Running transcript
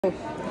Hello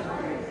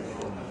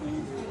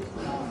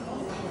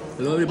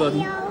everybody.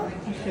 Hello.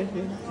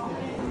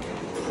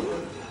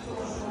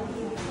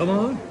 Come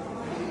on.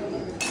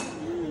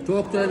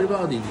 Talk to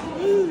everybody.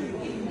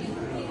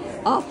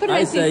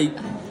 I say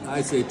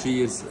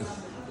cheers.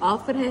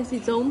 After has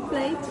his own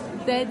plate,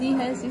 Daddy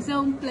has his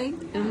own plate,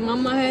 and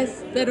Mama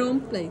has their own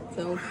plate.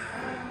 So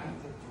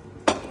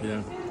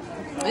Yeah.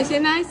 is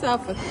it nice,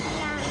 After?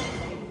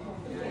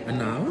 And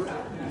now?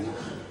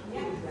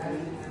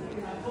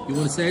 You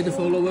want to say the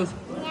followers?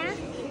 Yeah,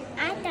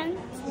 I don't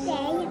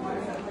say.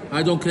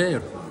 I don't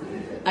care.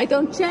 I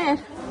don't share.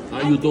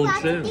 Ah, you don't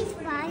share. It's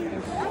fine.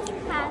 It's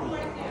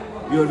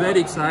fine. You're very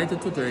excited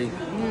today.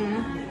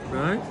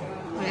 Right?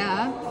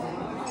 Yeah.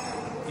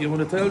 You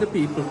want to tell the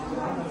people?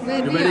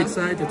 Maybe. You're very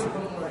excited. In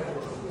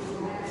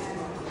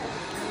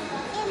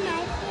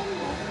my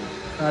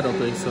finger. I don't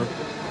think so.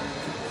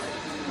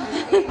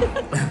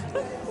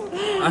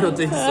 I don't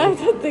think I so.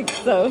 don't think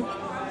so.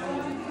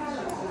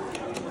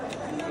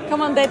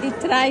 Come on, Daddy,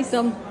 try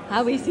some.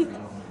 How is it?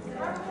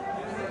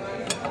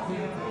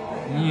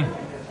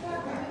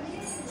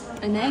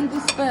 An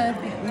Angus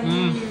burger. Come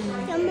on.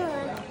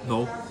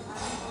 No.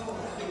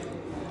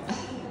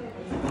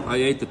 I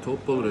ate the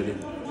top already.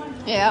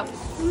 Yeah.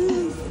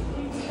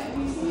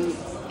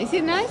 Is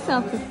it nice,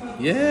 After?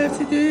 Yes,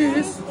 it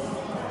is.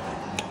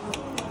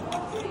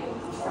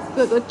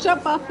 Good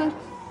job, After.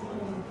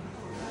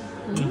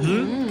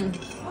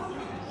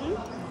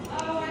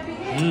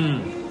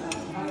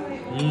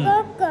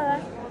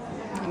 Burger.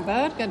 A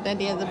burger,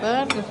 Daddy has a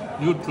burger.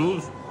 You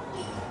choose.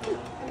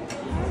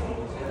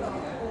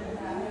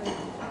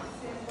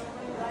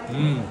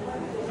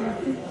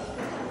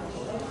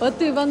 What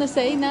do you want to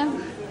say now?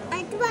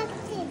 I want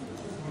it.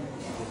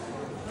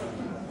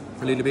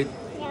 A little bit.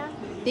 Yeah.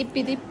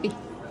 Dippy dippy.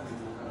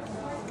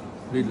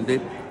 Little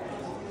dip.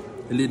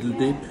 A little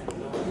dip.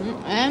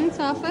 And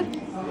After?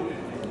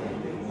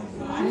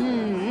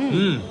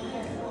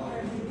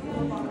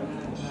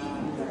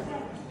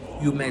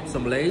 You met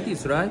some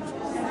ladies, right?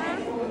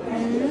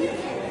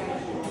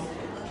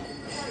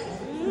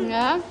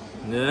 Yeah.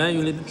 Yeah,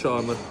 you little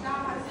charmer.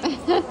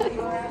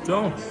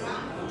 So,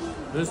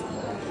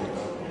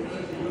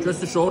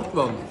 just a short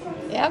one.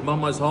 Yep.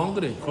 Mama is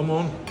hungry. Come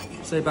on.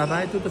 Say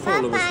bye-bye to the Bye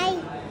followers.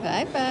 bye.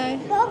 Bye bye.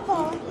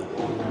 Bobo.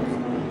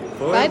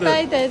 Bye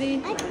bye, Daddy.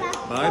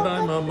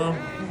 Bye-bye, Mama.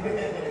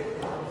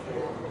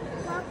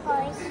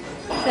 Bobo.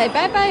 Say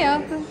bye bye,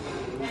 After.